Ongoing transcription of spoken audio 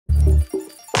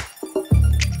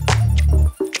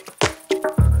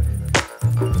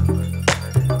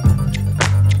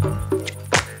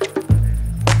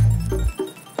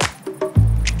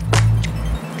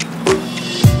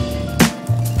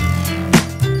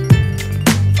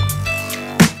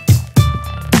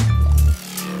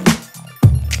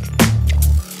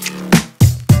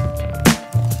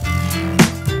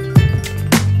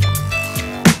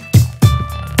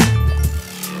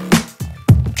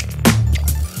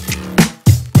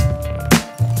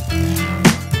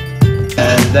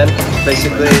then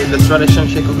basically the traditional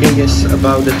Czech cooking is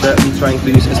about that we're trying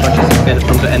to use as much as we can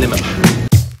from the animal.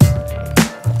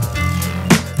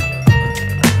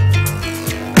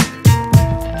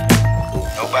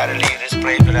 Nobody leave this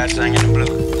place without singing the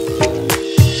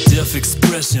blues. Deaf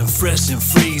expression, fresh and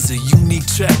phrase, a unique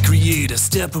track creator,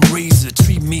 step and razor,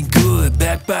 treat me good,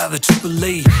 backed by the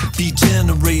AAA, beat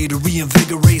generator,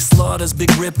 reinvigorate, slaughters,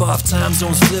 big rip off, time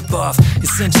zones flip off,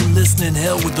 essential listening,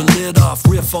 hell with the lid off,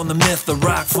 riff on the myth, the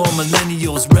rock for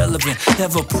millennials, relevant,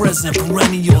 ever present,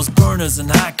 perennials, burners and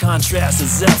high contrast, a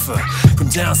zephyr, from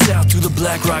down south to the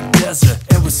black rock desert,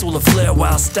 aerosol a flare,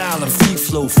 wild style and free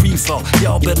flow, free fall,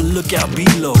 y'all better look out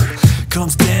below,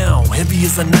 comes down, heavy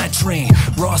as a night train,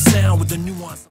 raw sound with the nuance.